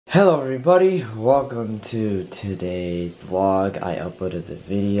Hello everybody, welcome to today's vlog. I uploaded the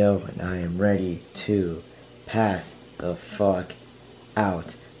video and I am ready to pass the fuck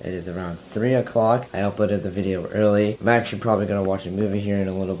out. It is around 3 o'clock. I uploaded the video early. I'm actually probably going to watch a movie here in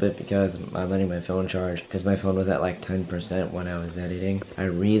a little bit because I'm letting my phone charge because my phone was at like 10% when I was editing. I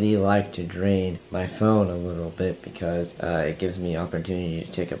really like to drain my phone a little bit because it gives me opportunity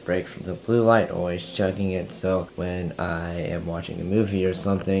to take a break from the blue light, always checking it, so when I am watching a movie or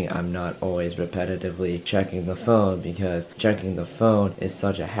something, I'm not always repetitively checking the phone, because checking the phone is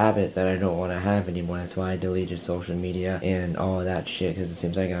such a habit that I don't want to have anymore. That's why I deleted social media and all of that shit, because it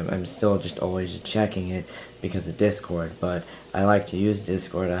seems like I'm still just always checking it because of Discord. But I like to use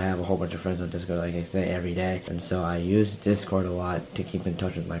Discord. I have a whole bunch of friends on Discord, like I say, every day, and so I use Discord a lot to keep in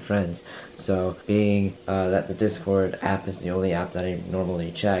touch with my friends. So being that the Discord app is the only app that I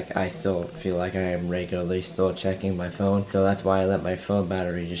normally check, I still feel like I am regularly still checking my phone. So that's why I let my phone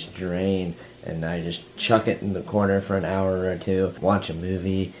battery just drain, and I just chuck it in the corner for an hour or two, watch a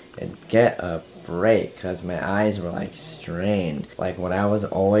movie, and get a break, because my eyes were like strained. Like when I was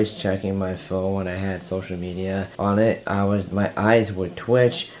always checking my phone when I had social media on it, my eyes would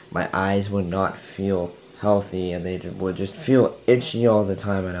twitch, my eyes would not feel healthy, and they would just feel itchy all the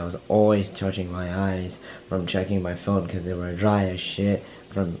time, and I was always touching my eyes from checking my phone because they were dry as shit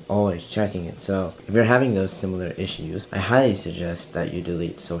from always checking it. So if you're having those similar issues, I highly suggest that you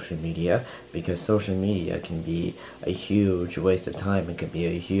delete social media, because social media can be a huge waste of time. It can be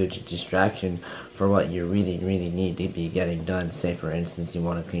a huge distraction for what you really need to be getting done. Say for instance you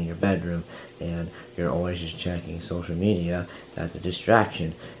want to clean your bedroom and you're always just checking social media. That's a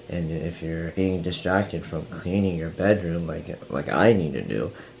distraction, and if you're being distracted from cleaning your bedroom like I need to do,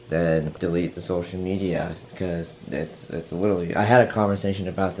 then delete the social media, because it's literally, I had a conversation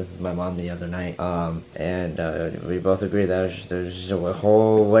about this with my mom the other night, and we both agreed that there's just a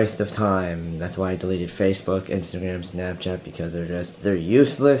whole waste of time. That's why I deleted Facebook, Instagram, Snapchat, because they're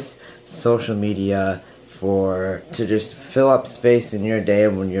useless social media to just fill up space in your day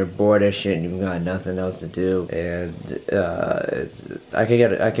when you're bored as shit and you've got nothing else to do. And I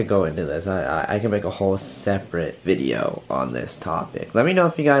could go into this. I can make a whole separate video on this topic. Let me know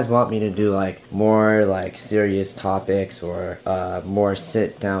if you guys want me to do like more like serious topics, or more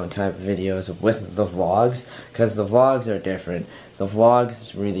sit down type videos with the vlogs, because the vlogs are different. The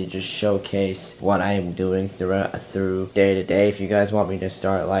vlogs really just showcase what I am doing through day to day. If you guys want me to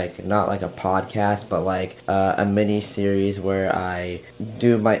start like, not like a podcast, but like a mini series where I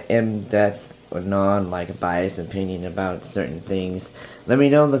do my in-depth or non biased opinion about certain things, let me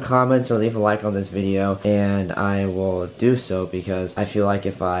know in the comments or leave a like on this video, and I will do so, because I feel like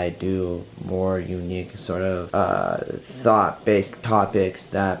if I do more unique sort of thought-based topics,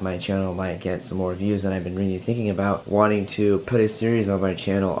 that my channel might get some more views. And I've been really thinking about wanting to put a series on my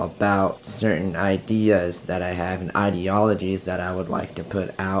channel about certain ideas that I have and ideologies that I would like to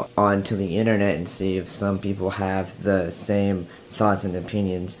put out onto the internet, and see if some people have the same thoughts and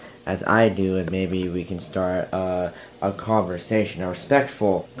opinions as I do, and maybe we can start a conversation, a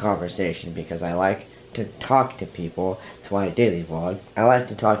respectful conversation, because I like to talk to people. That's why I daily vlog. I like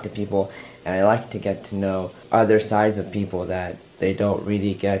to talk to people, and I like to get to know other sides of people that they don't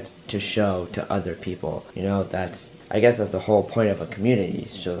really get to show to other people. You know, I guess that's the whole point of a community,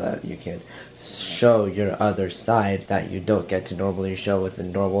 so that you can show your other side that you don't get to normally show with the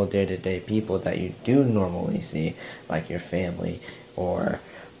normal day-to-day people that you do normally see, like your family or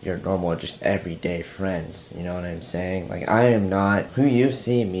your normal just everyday friends. You know what I'm saying? Like, I am not who you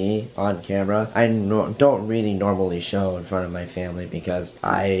see me on camera. I don't really normally show in front of my family, because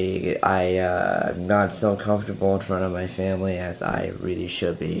I'm not so comfortable in front of my family as I really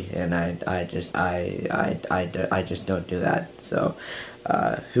should be, and I just don't do that. So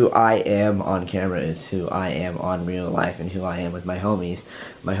who I am on camera is who I am on real life, and who I am with my homies.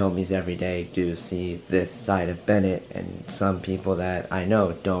 My homies every day do see this side of Bennett, and some people that I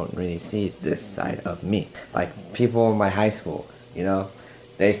know don't really see this side of me. Like people in my high school, you know,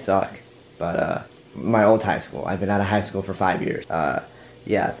 they suck. But my old high school, I've been out of high school for 5 years.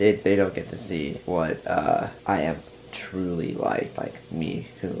 Yeah, they don't get to see what I am truly like me,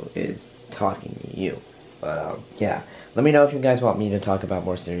 who is talking to you. But yeah, let me know if you guys want me to talk about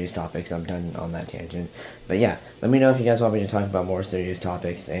more serious topics. I'm done on that tangent. But yeah, let me know if you guys want me to talk about more serious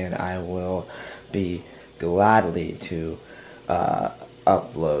topics, and I will be gladly to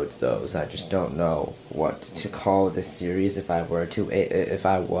upload those. I just don't know what to call this series if I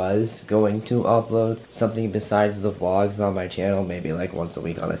was going to upload something besides the vlogs on my channel, maybe like once a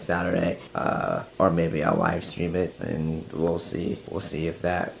week on a Saturday, or maybe I'll live stream it, and we'll see if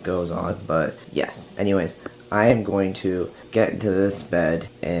that goes on. But yes, anyways, I am going to get into this bed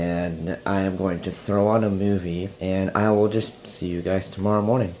and I am going to throw on a movie, and I will just see you guys tomorrow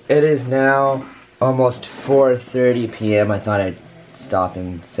morning. It is now almost 4:30 p.m. I thought I'd stop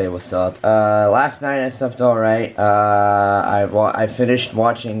and say what's up. Last night I slept alright. I finished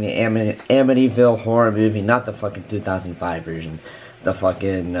watching the Amityville horror movie, not the fucking 2005 version, the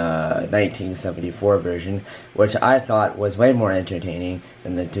fucking 1974 version, which I thought was way more entertaining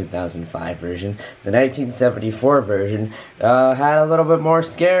than the 2005 version. The 1974 version had a little bit more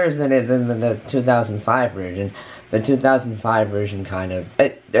scares than the 2005 version. The 2005 version kind of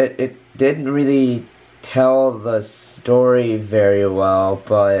it didn't really tell the story very well,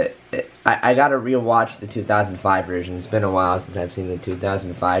 but I gotta rewatch the 2005 version. It's been a while since I've seen the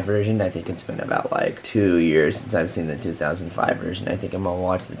 2005 version. I think it's been about like 2 years since I've seen the 2005 version. I think I'm gonna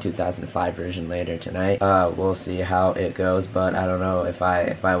watch the 2005 version later tonight. We'll see how it goes, but I don't know if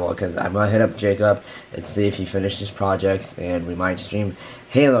I will, because I'm gonna hit up Jacob and see if he finished his projects, and we might stream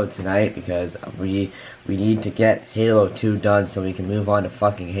Halo tonight, because we need to get Halo 2 done so we can move on to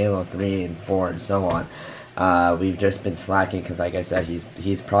fucking Halo 3 and 4 and so on. We've just been slacking because, like I said,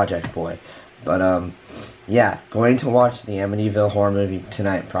 he's project boy. But yeah, going to watch the Amityville horror movie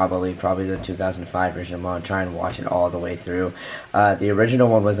tonight, probably the 2005 version. I'm gonna try and watch it all the way through. The original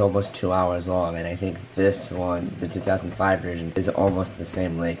one was almost 2 hours long, and I think this one, the 2005 version, is almost the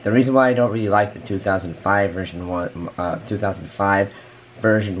same length. The reason why I don't really like the 2005 version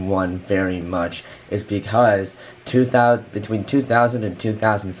version 1 very much is because between 2000 and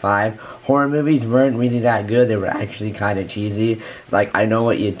 2005, horror movies weren't really that good. They were actually kind of cheesy. Like, I Know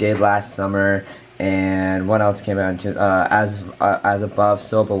What You Did Last Summer, and what else came out into As Above,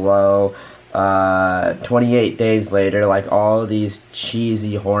 So Below, 28 Days Later. Like, all these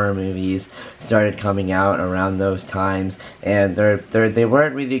cheesy horror movies started coming out around those times, and they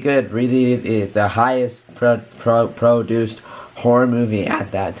weren't really good. Really, the highest produced horror movie at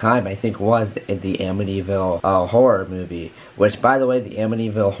that time, I think, was the Amityville horror movie, which, by the way, the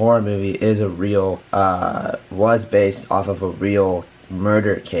Amityville horror movie is was based off of a real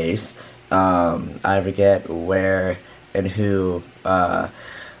murder case. I forget where and who,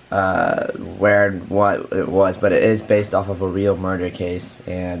 where and what it was, but it is based off of a real murder case,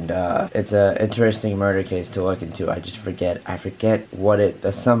 and it's an interesting murder case to look into. I forget what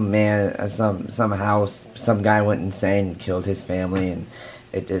it, some house, some guy went insane and killed his family, and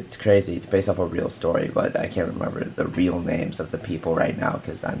it's crazy. It's based off a real story, but I can't remember the real names of the people right now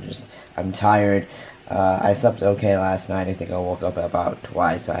because I'm tired. I slept okay last night. I think I woke up about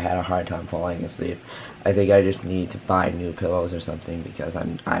twice. I had a hard time falling asleep. I think I just need to buy new pillows or something because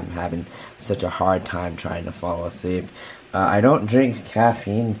I'm having such a hard time trying to fall asleep. I don't drink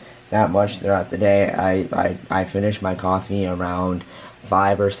caffeine that much throughout the day. I finish my coffee around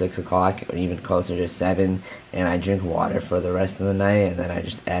 5 or 6 o'clock, or even closer to 7, and I drink water for the rest of the night, and then I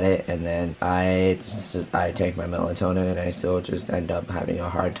just edit, and then I take my melatonin, and I still just end up having a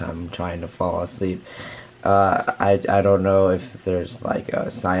hard time trying to fall asleep. I don't know if there's like a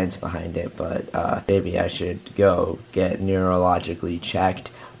science behind it, but maybe I should go get neurologically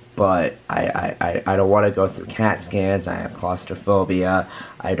checked. But I don't want to go through CAT scans. I have claustrophobia.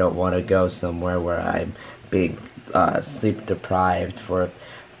 I don't want to go somewhere where I'm being sleep deprived for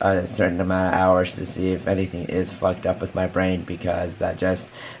a certain amount of hours to see if anything is fucked up with my brain, because that just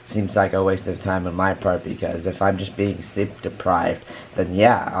seems like a waste of time on my part. Because if I'm just being sleep deprived, then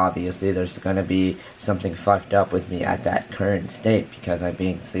yeah, obviously there's gonna be something fucked up with me at that current state, because I'm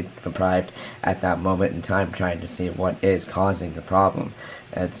being sleep deprived at that moment in time, trying to see what is causing the problem.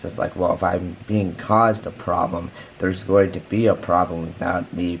 And it's just like, well, if I'm being caused a problem, there's going to be a problem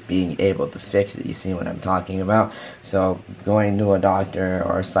without me being able to fix it. You see what I'm talking about? So going to a doctor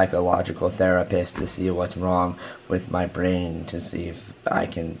or a psychological therapist to see what's wrong with my brain, to see if I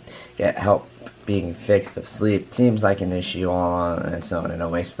can get help being fixed of sleep, seems like an issue all on its own and a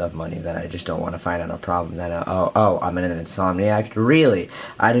waste of money that I just don't want to find out a problem that I'm an insomniac. Really?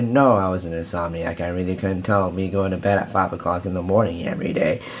 I didn't know I was an insomniac. I really couldn't tell. Me going to bed at 5 o'clock in the morning every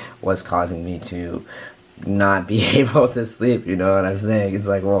day was causing me to not be able to sleep, you know what I'm saying? It's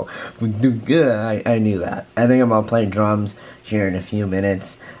like, well, we do good. I knew that. I think I'm gonna play drums here in a few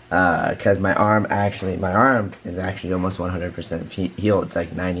minutes. because my arm is actually almost 100% healed. It's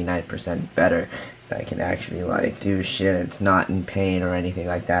like 99% better. I can actually like do shit. It's not in pain or anything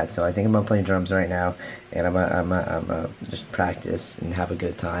like that. So I think I'm gonna play drums right now, and I'm gonna just practice and have a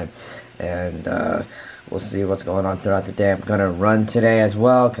good time, and we'll see what's going on throughout the day. I'm gonna run today as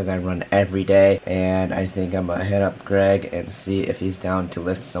well because I run every day, and I think I'm gonna hit up Greg and see if he's down to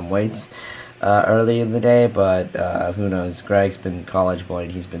lift some weights early in the day, but who knows. Greg's been college boy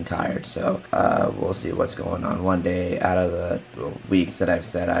and he's been tired, so we'll see what's going on. One day out of the weeks that I've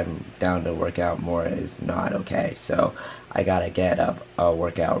said I'm down to work out more is not okay, so I gotta get a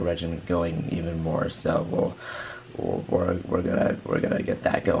workout regimen going even more. So we're gonna get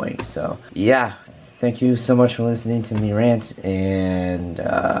that going. So yeah, thank you so much for listening to me rant, and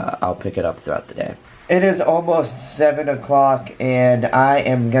I'll pick it up throughout the day. It is almost 7 o'clock, and I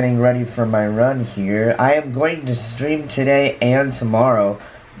am getting ready for my run here. I am going to stream today and tomorrow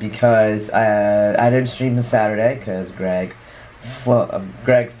because I didn't stream on Saturday because Greg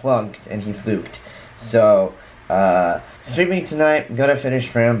flunked and he fluked. So streaming tonight, I'm gonna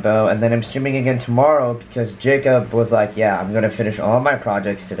finish Rambo, and then I'm streaming again tomorrow because Jacob was like, yeah, I'm gonna finish all my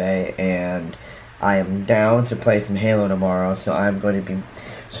projects today, and I am down to play some Halo tomorrow, so I'm going to be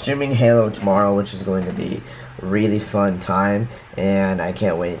streaming Halo tomorrow, which is going to be a really fun time, and I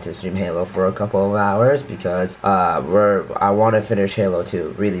can't wait to stream Halo for a couple of hours because I want to finish Halo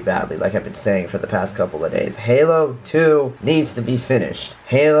 2 really badly, like I've been saying for the past couple of days. Halo 2 needs to be finished.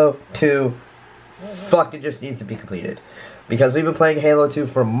 Halo 2 fucking just needs to be completed because we've been playing Halo 2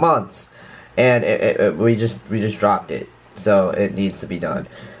 for months, and we just dropped it, so it needs to be done.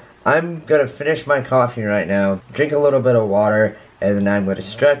 I'm gonna finish my coffee right now, drink a little bit of water, and then I'm gonna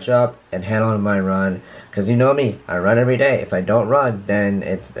stretch up and head on my run. Cause you know me, I run every day. If I don't run, then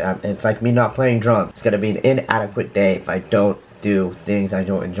it's like me not playing drums. It's gonna be an inadequate day if I don't do things I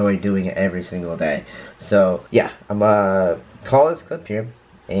don't enjoy doing every single day. So yeah, I'm gonna call this clip here,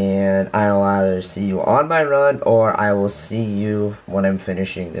 and I'll either see you on my run or I will see you when I'm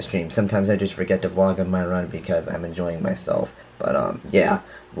finishing the stream. Sometimes I just forget to vlog on my run because I'm enjoying myself. But yeah,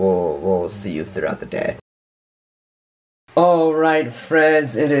 we'll see you throughout the day. Alright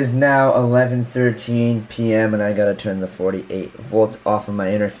friends, it is now 11:13 p.m. and I gotta turn the 48 volt off of my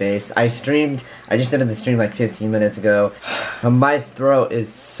interface. I just ended the stream like 15 minutes ago. My throat is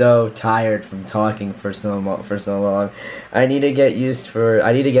so tired from talking for so long. I need to get used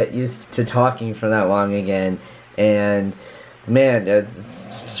to talking for that long again, and man,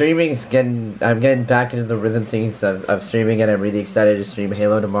 I'm getting back into the rhythm things of streaming, and I'm really excited to stream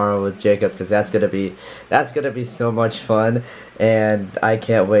Halo tomorrow with Jacob because that's gonna be so much fun, and I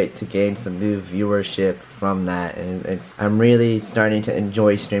can't wait to gain some new viewership from that. And I'm really starting to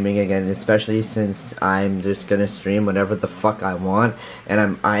enjoy streaming again, especially since I'm just gonna stream whenever the fuck I want,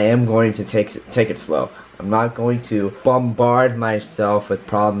 and I am going to take it slow. I'm not going to bombard myself with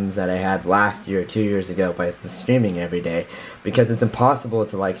problems that I had last year or 2 years ago by streaming every day, because it's impossible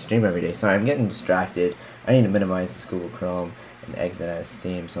to like stream every day. Sorry, I'm getting distracted. I need to minimize this Google Chrome and exit out of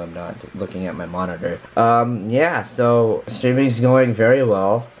Steam so I'm not looking at my monitor. Yeah, so streaming's going very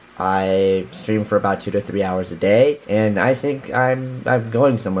well. I stream for about 2 to 3 hours a day, and I think I'm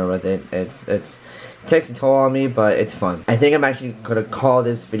going somewhere with it. It takes a toll on me, but it's fun. I think I'm actually gonna call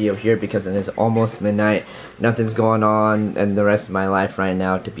this video here because it is almost midnight. Nothing's going on in the rest of my life right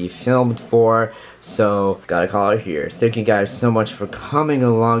now to be filmed for, so gotta call it here. Thank you guys so much for coming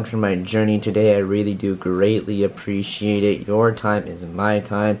along for my journey today. I really do greatly appreciate it. Your time is my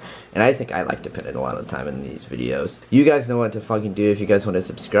time, and I think I like to put in a lot of time in these videos. You guys know what to fucking do. If you guys want to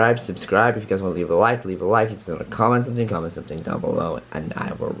subscribe. If you guys want to leave a like. If you want to comment something down below, and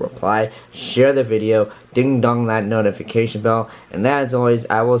I will reply. Share the video, ding dong that notification bell, and as always,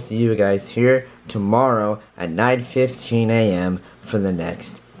 I will see you guys here tomorrow at 9:15 a.m. for the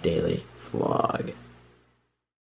next daily vlog.